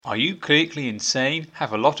Are you clinically insane,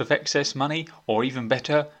 have a lot of excess money, or even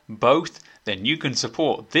better, both? Then you can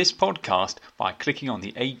support this podcast by clicking on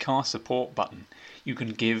the Acast support button. You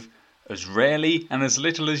can give as rarely and as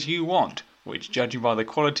little as you want, which, judging by the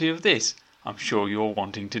quality of this, I'm sure you're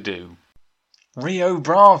wanting to do. Rio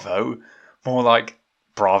Bravo? More like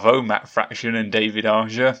Bravo, Matt Fraction and David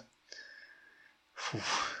Archer.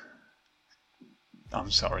 I'm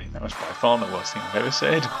sorry, that was by far the worst thing I've ever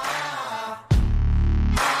said.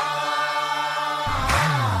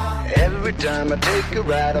 Every time I take a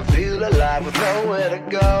ride, I feel alive with nowhere to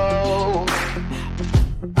go.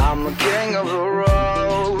 I'm the king of the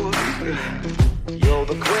road. You're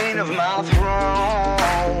the queen of my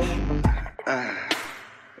throne.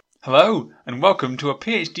 Hello, and welcome to a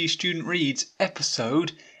PhD Student Reads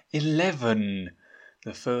episode 11.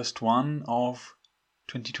 The first one of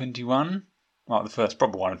 2021. Well, the first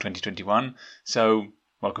proper one of 2021. So,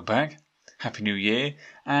 welcome back. Happy New Year,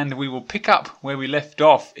 and we will pick up where we left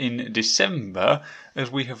off in December as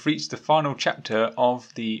we have reached the final chapter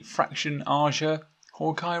of the Fraction Archer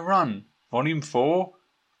Hawkeye run, Volume 4,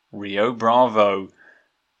 Rio Bravo.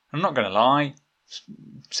 I'm not going to lie,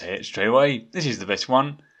 say it straight away, this is the best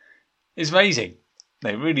one. It's amazing.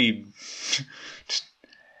 They really just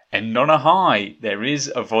end on a high. There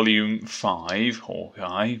is a Volume 5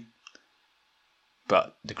 Hawkeye,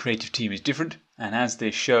 but the creative team is different. And as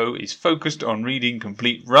this show is focused on reading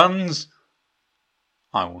complete runs,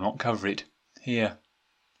 I will not cover it here.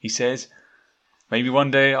 He says, maybe one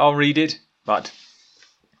day I'll read it, but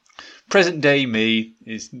present day me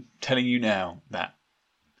is telling you now that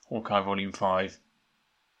Hawkeye Volume 5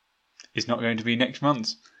 is not going to be next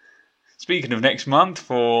month. Speaking of next month,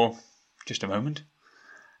 for just a moment,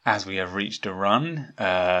 as we have reached a run,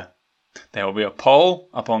 there will be a poll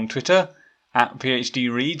up on Twitter at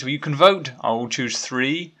PhD Reads, where you can vote. I will choose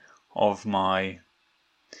 3 of my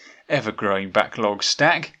ever-growing backlog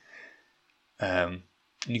stack. And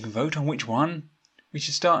you can vote on which one we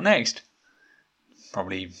should start next.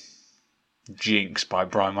 Probably Jinx by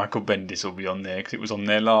Brian Michael Bendis will be on there, because it was on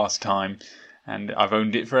there last time. And I've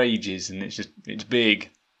owned it for ages, and it's big.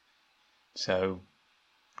 So,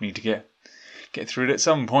 I need to get through it at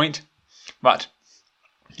some point. But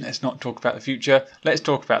let's not talk about the future, let's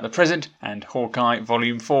talk about the present and Hawkeye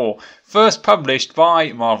Volume 4. First published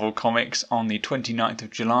by Marvel Comics on the 29th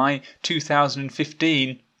of July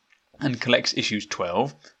 2015 and collects issues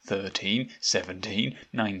 12, 13, 17,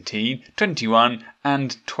 19, 21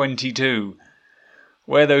 and 22.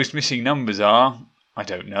 Where those missing numbers are, I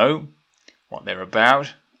don't know. What they're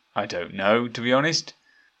about, I don't know, to be honest.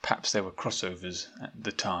 Perhaps there were crossovers at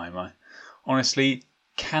the time. I honestly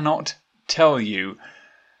cannot tell you.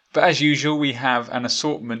 But as usual, we have an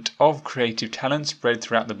assortment of creative talent spread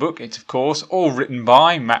throughout the book. It's, of course, all written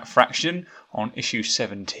by Matt Fraction. On issue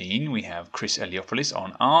 17, we have Chris Eliopoulos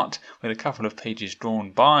on art, with a couple of pages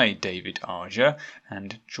drawn by David Archer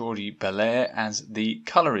and Jordi Belair as the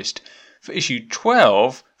colourist. For issue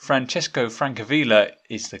 12, Francesco Francavilla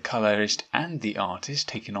is the colourist and the artist,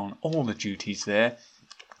 taking on all the duties there.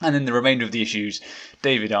 And then the remainder of the issues,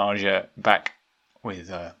 David Archer back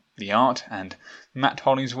with the art, and Matt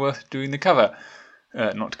Hollingsworth doing the cover.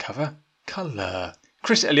 Colour.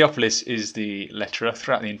 Chris Eliopoulos is the letterer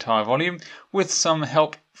throughout the entire volume, with some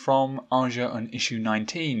help from Archer on issue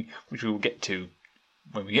 19, which we will get to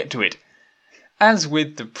when we get to it. As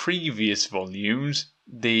with the previous volumes,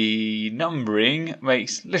 the numbering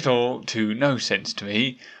makes little to no sense to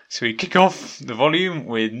me, so we kick off the volume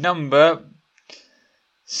with number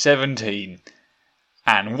 17.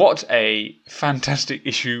 And what a fantastic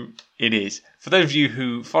issue it is. For those of you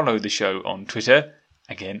who follow the show on Twitter,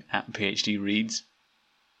 again at PhD Reads,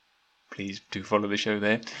 please do follow the show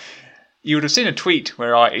there, you would have seen a tweet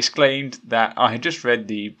where I exclaimed that I had just read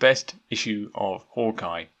the best issue of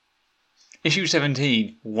Hawkeye. Issue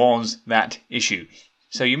 17 was that issue.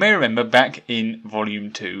 So you may remember back in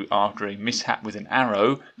Volume 2, after a mishap with an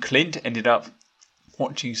arrow, Clint ended up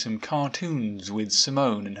watching some cartoons with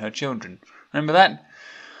Simone and her children. Remember that?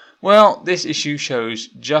 Well, this issue shows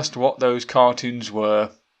just what those cartoons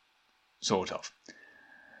were, sort of.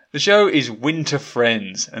 The show is Winter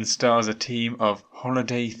Friends and stars a team of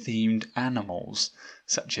holiday-themed animals,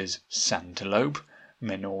 such as Santelope,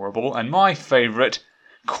 Menorable, and my favourite,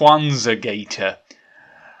 Kwanzaa-Gator.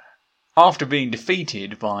 After being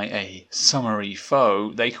defeated by a summary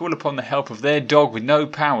foe, they call upon the help of their dog with no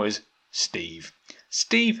powers, Steve.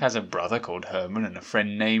 Steve has a brother called Herman and a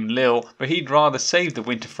friend named Lil, but he'd rather save the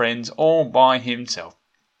Winter Friends all by himself.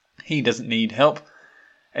 He doesn't need help,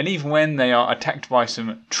 and even when they are attacked by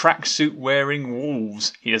some tracksuit-wearing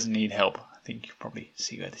wolves, he doesn't need help. I think you probably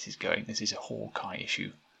see where this is going. This is a Hawkeye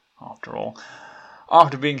issue, after all.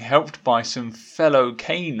 After being helped by some fellow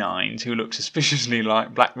canines who look suspiciously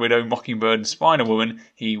like Black Widow, Mockingbird and Spider-Woman,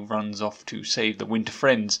 he runs off to save the Winter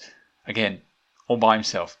Friends. Again, all by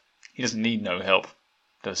himself. He doesn't need no help,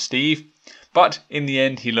 does Steve? But in the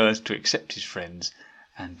end he learns to accept his friends,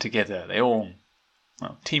 and together they all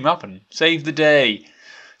team up and save the day.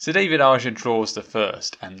 So David Aja draws the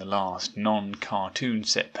first and the last non-cartoon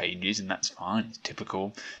set pages, and that's fine. It's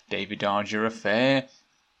typical David Aja affair.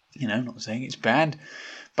 Not saying it's bad,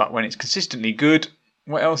 but when it's consistently good,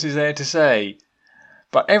 what else is there to say?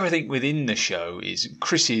 But everything within the show is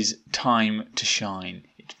Chris's time to shine.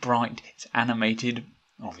 It's bright, it's animated,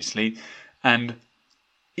 obviously, and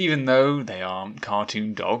even though they are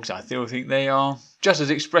cartoon dogs, I still think they are just as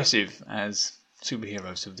expressive as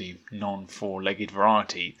superheroes of the non-four-legged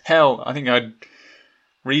variety. Hell, I think I'd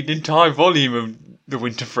read an entire volume of The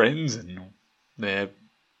Winter Friends and their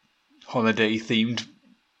holiday-themed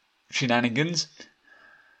shenanigans.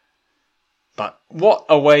 But what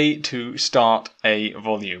a way to start a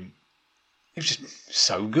volume. It was just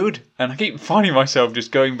so good. And I keep finding myself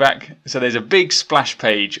just going back. So there's a big splash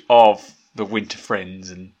page of the Winter Friends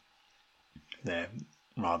and their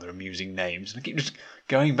rather amusing names. And I keep just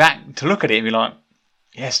going back to look at it and be like,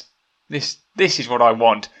 yes, this is what I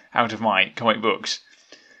want out of my comic books.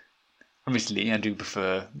 Obviously, I do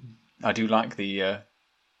like the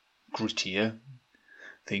grittier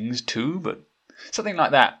things too, but something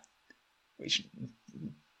like that, which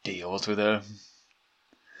deals with a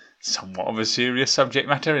somewhat of a serious subject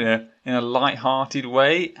matter in a light-hearted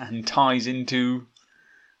way and ties into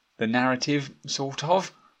the narrative, sort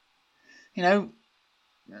of.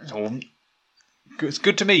 It's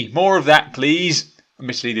good to me. More of that, please.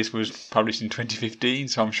 Admittedly, this was published in 2015,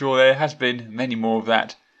 so I'm sure there has been many more of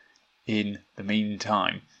that in the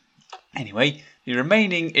meantime. Anyway, the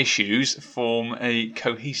remaining issues form a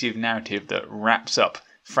cohesive narrative that wraps up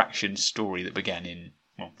Fraction's story that began in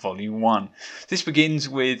Volume 1. This begins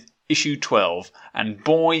with issue 12, and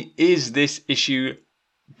boy, is this issue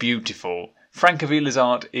beautiful. Frank Avila's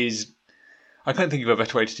art is, I can't think of a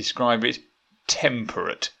better way to describe it,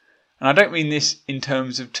 temperate. And I don't mean this in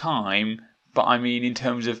terms of time, but I mean in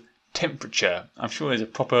terms of temperature. I'm sure there's a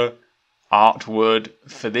proper art word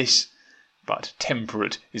for this, but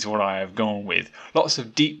temperate is what I have gone with. Lots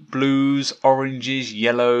of deep blues, oranges,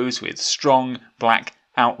 yellows with strong black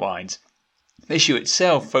outlines. The issue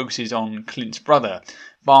itself focuses on Clint's brother,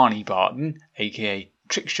 Barney Barton, aka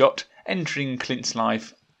Trickshot, entering Clint's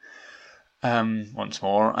life once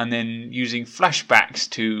more, and then using flashbacks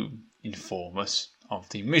to inform us of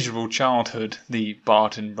the miserable childhood the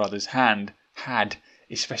Barton brothers had,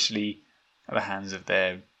 especially at the hands of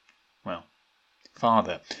their,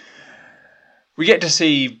 father. We get to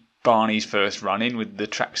see Barney's first run-in with the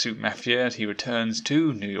Tracksuit Mafia as he returns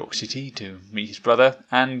to New York City to meet his brother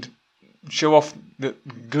and show off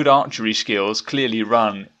that good archery skills clearly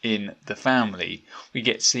run in the family. We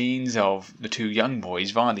get scenes of the two young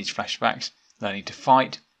boys via these flashbacks learning to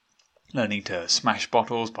fight, learning to smash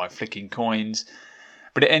bottles by flicking coins,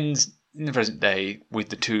 but it ends in the present day with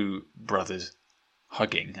the two brothers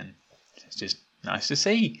hugging, and it's just nice to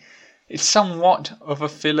see. It's somewhat of a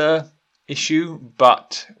filler issue,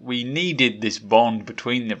 but we needed this bond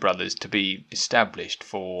between the brothers to be established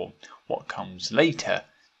for what comes later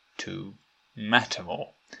to Mattermore.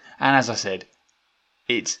 And as I said,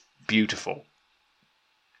 it's beautiful.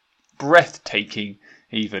 Breathtaking,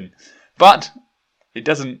 even. But it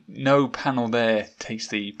doesn't, no panel there takes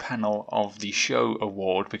the panel of the show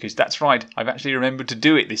award, because that's right, I've actually remembered to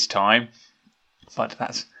do it this time. But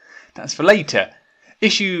that's for later.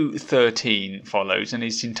 Issue 13 follows and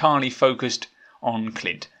is entirely focused on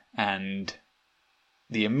Clint and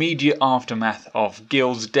the immediate aftermath of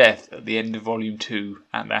Gil's death at the end of Volume 2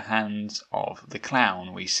 at the hands of the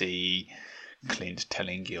clown. We see Clint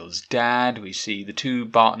telling Gil's dad, we see the two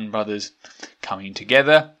Barton brothers coming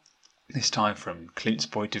together, this time from Clint's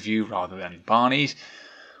point of view rather than Barney's.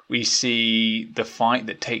 We see the fight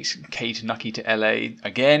that takes Kate and Nucky to LA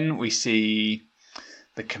again. We see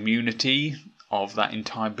the community of that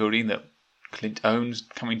entire building that Clint owns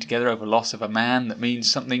coming together over loss of a man that means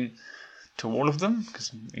something to all of them, because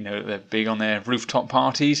they're big on their rooftop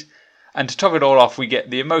parties. And to top it all off, we get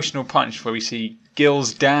the emotional punch where we see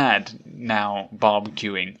Gil's dad now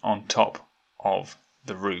barbecuing on top of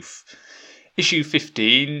the roof. Issue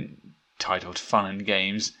 15, titled Fun and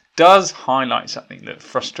Games, does highlight something that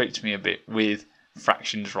frustrates me a bit with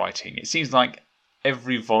Fraction's writing. It seems like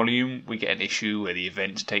every volume we get an issue where the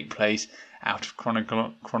events take place out of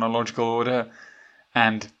chronological order,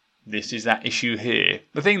 and this is that issue here.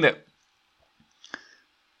 The thing that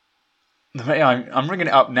I'm bringing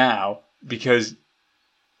it up now because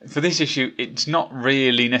for this issue, it's not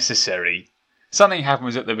really necessary. Something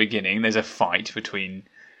happens at the beginning. There's a fight between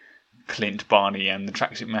Clint, Barney, and the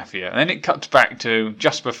Tracksuit Mafia, and then it cuts back to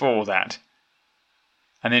just before that,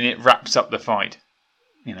 and then it wraps up the fight.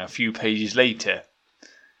 A few pages later.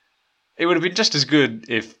 It would have been just as good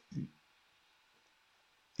if,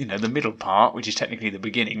 the middle part, which is technically the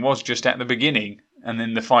beginning, was just at the beginning, and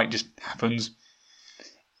then the fight just happens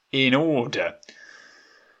in order.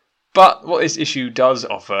 But what this issue does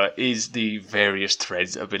offer is the various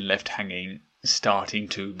threads that have been left hanging, starting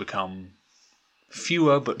to become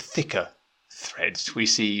fewer but thicker threads. We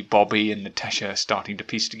see Bobby and Natasha starting to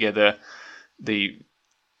piece together the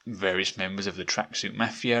various members of the Tracksuit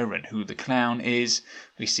Mafia and who the clown is.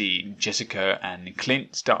 We see Jessica and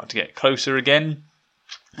Clint start to get closer again,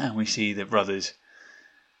 and we see the brothers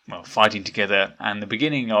fighting together and the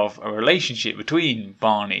beginning of a relationship between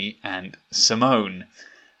Barney and Simone.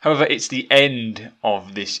 However, it's the end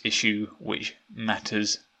of this issue which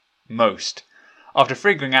matters most. After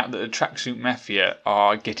figuring out that the Tracksuit Mafia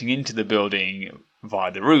are getting into the building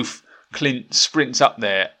via the roof, Clint sprints up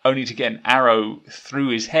there only to get an arrow through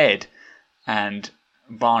his head, and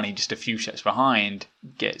Barney, just a few steps behind,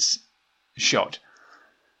 gets shot.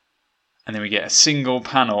 And then we get a single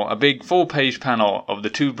panel, a big 4-page panel of the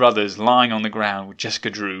two brothers lying on the ground with Jessica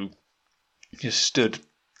Drew just stood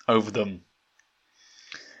over them.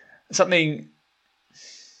 Something,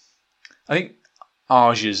 I think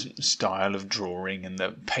Aja's style of drawing and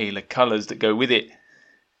the paler colours that go with it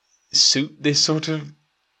suit this sort of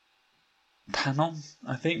panel,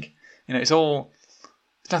 I think. It's all,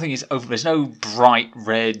 nothing is over, there's no bright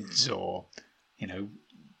reds or,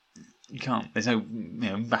 you can't, there's no,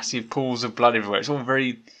 massive pools of blood everywhere. It's all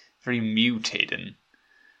very, very muted and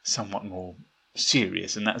somewhat more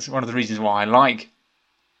serious, and that's one of the reasons why I like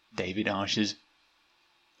David Aja's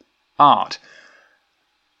art.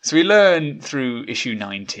 So we learn through issue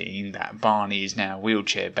 19 that Barney is now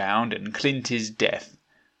wheelchair bound and Clint is deaf.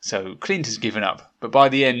 So Clint has given up, but by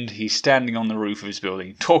the end he's standing on the roof of his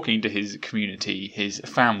building, talking to his community, his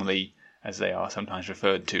family, as they are sometimes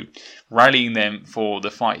referred to, rallying them for the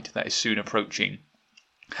fight that is soon approaching,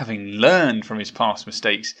 having learned from his past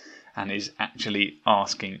mistakes, and is actually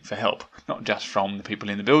asking for help, not just from the people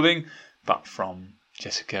in the building, but from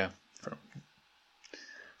Jessica,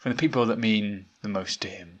 from the people that mean the most to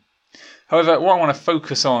him. However, what I want to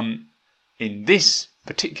focus on in this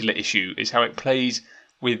particular issue is how it plays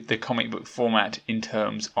with the comic book format in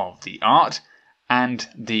terms of the art and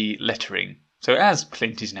the lettering. So as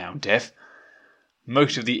Clint is now deaf,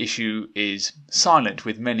 most of the issue is silent,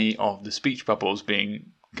 with many of the speech bubbles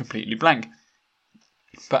being completely blank.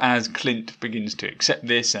 But as Clint begins to accept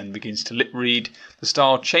this and begins to lip read, the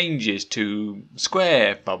style changes to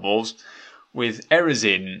square bubbles with errors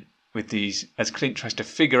in, with these, as Clint tries to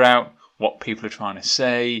figure out what people are trying to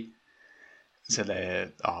say. So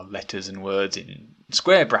there are letters and words in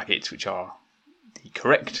square brackets, which are the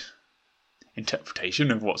correct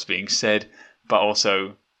interpretation of what's being said, but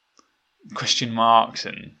also question marks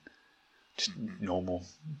and just normal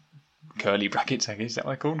curly brackets, I guess. Is that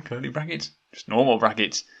what they're called? Curly brackets? Just normal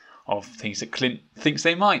brackets of things that Clint thinks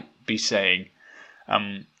they might be saying.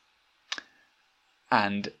 And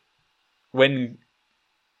when...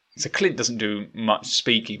 So Clint doesn't do much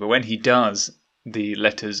speaking, but when he does, the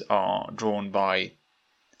letters are drawn by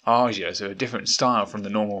Aja, so a different style from the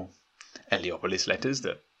normal Heliopolis letters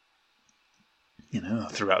that, are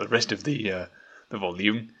throughout the rest of the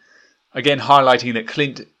volume. Again, highlighting that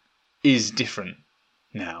Clint is different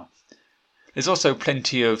now. There's also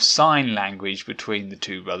plenty of sign language between the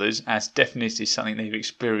two brothers, as deafness is something they've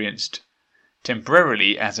experienced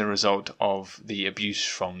temporarily as a result of the abuse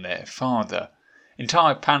from their father.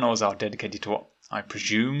 Entire panels are dedicated to what I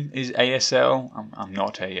presume is ASL. I'm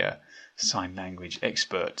not a sign language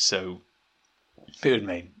expert, so it would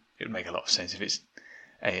make a lot of sense if it's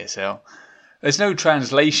ASL. There's no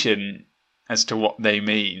translation as to what they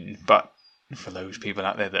mean, but for those people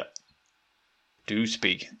out there that do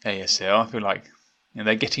speak ASL, I feel like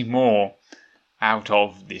they're getting more out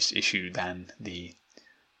of this issue than the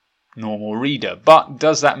normal reader. But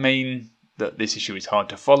does that mean that this issue is hard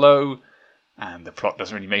to follow and the plot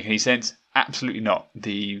doesn't really make any sense? Absolutely not.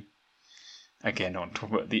 Again, I'm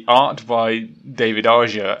talking about the art by David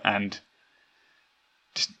Aja, and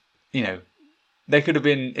just it could have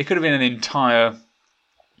been an entire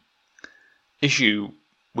issue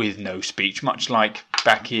with no speech, much like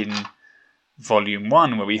back in Volume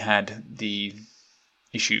 1 where we had the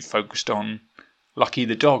issue focused on Lucky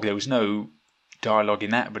the dog. There was no dialogue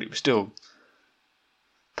in that, but it was still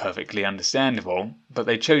perfectly understandable, but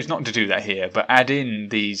they chose not to do that here, but add in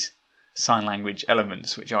these sign language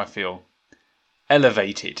elements, which I feel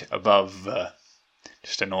elevate it above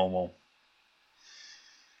just a normal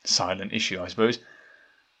silent issue, I suppose.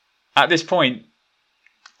 At this point,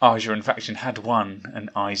 Aja and Faction had won an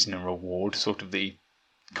Eisner Award, sort of the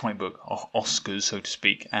comic book Oscars, so to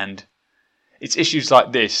speak, and it's issues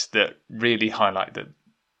like this that really highlight that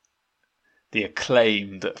the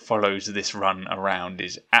acclaim that follows this run around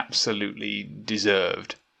is absolutely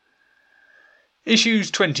deserved. Issues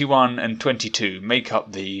 21 and 22 make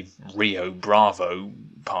up the Rio Bravo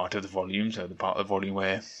part of the volume, so the part of the volume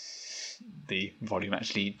where the volume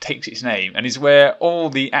actually takes its name, and is where all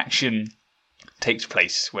the action takes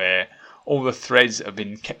place, where all the threads that have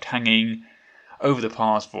been kept hanging over the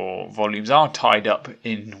past 4 volumes are tied up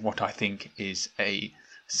in what I think is a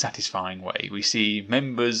satisfying way. We see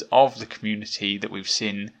members of the community that we've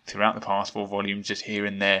seen throughout the past 4 volumes just here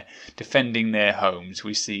and there defending their homes.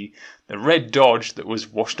 We see the red Dodge that was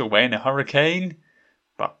washed away in a hurricane,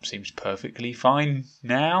 but seems perfectly fine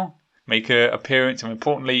now, make her appearance, and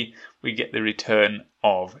importantly we get the return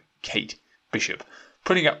of Kate Bishop.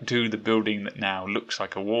 Pulling up to the building that now looks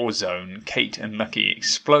like a war zone, Kate and Lucky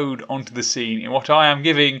explode onto the scene in what I am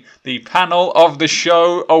giving the Panel of the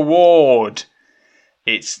Show award.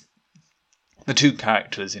 It's the 2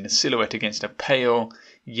 characters in a silhouette against a pale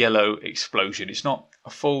yellow explosion. It's not a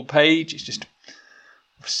full page, it's just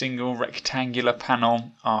a single rectangular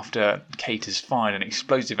panel after Kate has fired an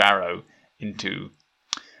explosive arrow into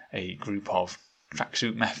a group of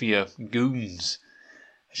tracksuit mafia goons.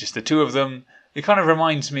 It's just the 2 of them. It kind of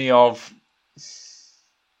reminds me of...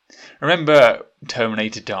 Remember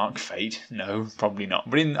Terminator Dark Fate? No, probably not.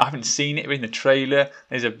 But I haven't seen it, but in the trailer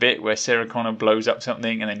there's a bit where Sarah Connor blows up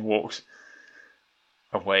something and then walks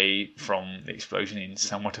away from the explosion in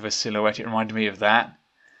somewhat of a silhouette. It reminded me of that,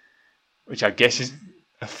 which I guess is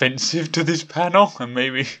offensive to this panel, and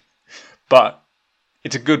maybe... But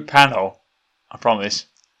it's a good panel, I promise.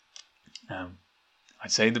 I'd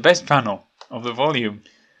say the best panel of the volume.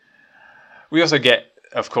 We also get,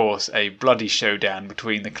 of course, a bloody showdown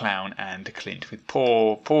between the clown and Clint, with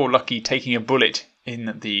poor Lucky taking a bullet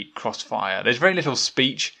in the crossfire. There's very little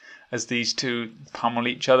speech as these 2 pummel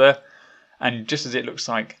each other, and just as it looks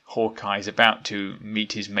like Hawkeye's about to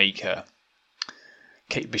meet his maker,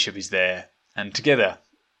 Kate Bishop is there, and together,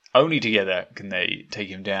 only together, can they take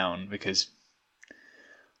him down, because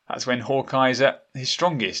that's when Hawkeye's at his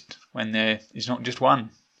strongest, when there is not just 1,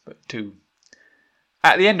 but 2.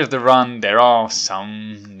 At the end of the run, there are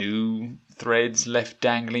some new threads left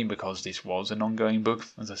dangling because this was an ongoing book.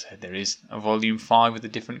 As I said, there is a volume 5 with a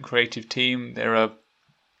different creative team. There are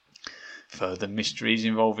further mysteries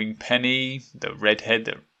involving Penny, the redhead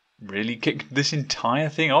that really kicked this entire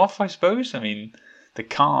thing off, I suppose. I mean, the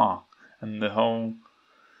car and the whole...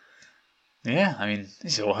 Yeah, I mean,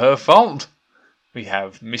 it's all her fault. We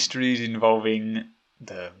have mysteries involving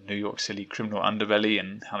the New York City criminal underbelly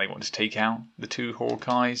and how they want to take out the 2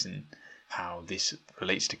 Hawkeyes and how this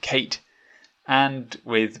relates to Kate, and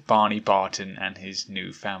with Barney Barton and his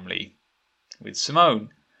new family with Simone.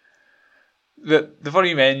 The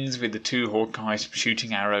volume ends with the 2 Hawkeyes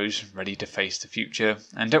shooting arrows ready to face the future,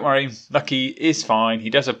 and don't worry, Lucky is fine. He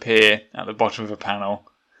does appear at the bottom of a panel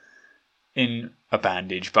in a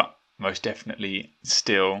bandage, but most definitely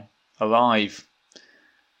still alive.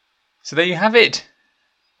 So there you have it.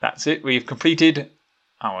 That's it. We've completed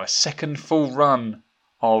our 2nd full run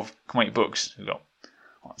of comic books. We've got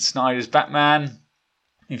Snyder's Batman.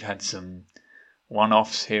 We've had some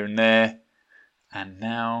one-offs here and there. And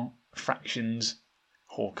now Fraction's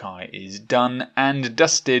Hawkeye is done and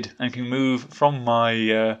dusted and can move from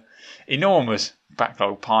my enormous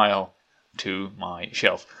backlog pile to my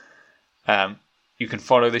shelf. You can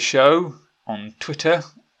follow the show on Twitter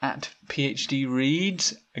at PhD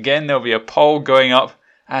Reads. Again, there'll be a poll going up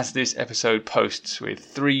as this episode posts with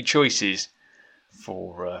 3 choices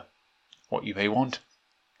for what you may want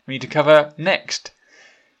me to cover next.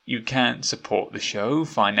 You can support the show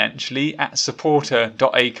financially at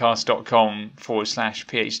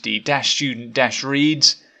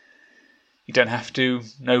supporter.acast.com/PhD-student-reads. You don't have to,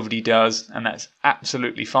 nobody does, and that's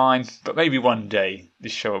absolutely fine, but maybe one day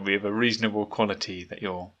this show will be of a reasonable quality that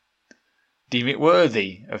you'll deem it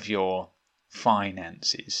worthy of your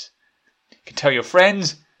finances. You can tell your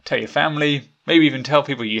friends, tell your family, maybe even tell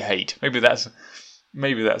people you hate. Maybe that's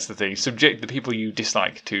the thing. Subject the people you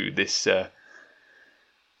dislike to this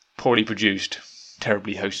poorly produced,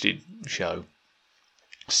 terribly hosted show.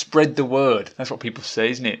 Spread the word. That's what people say,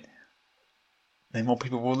 isn't it? Then more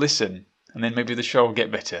people will listen, and then maybe the show will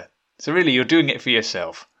get better. So really, you're doing it for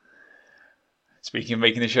yourself. Speaking of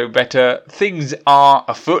making the show better, things are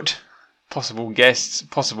afoot. Possible guests,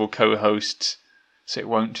 possible co-hosts, so it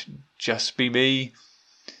won't just be me.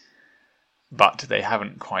 But they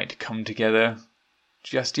haven't quite come together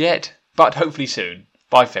just yet. But hopefully soon,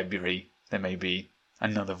 by February, there may be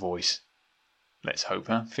another voice. Let's hope,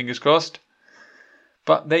 huh? Fingers crossed.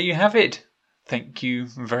 But there you have it. Thank you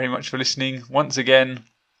very much for listening once again.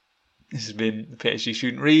 This has been the PhD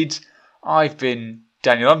Student Reads. I've been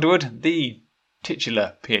Daniel Underwood, the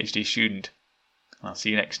titular PhD student. I'll see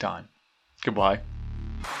you next time. Goodbye.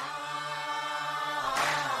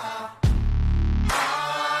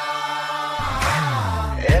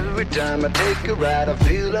 Every time I take a ride, I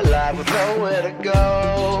feel alive with nowhere to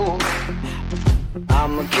go.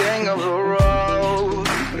 I'm the king of the road.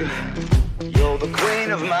 You're the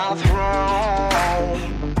queen of my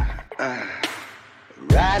throne.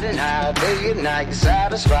 Riding high day and night,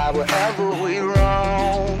 satisfied wherever we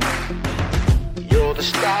roam. You're the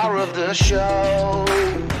star of the show.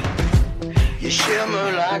 You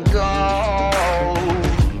shimmer like gold.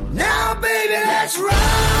 Now, baby, let's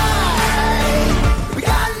ride.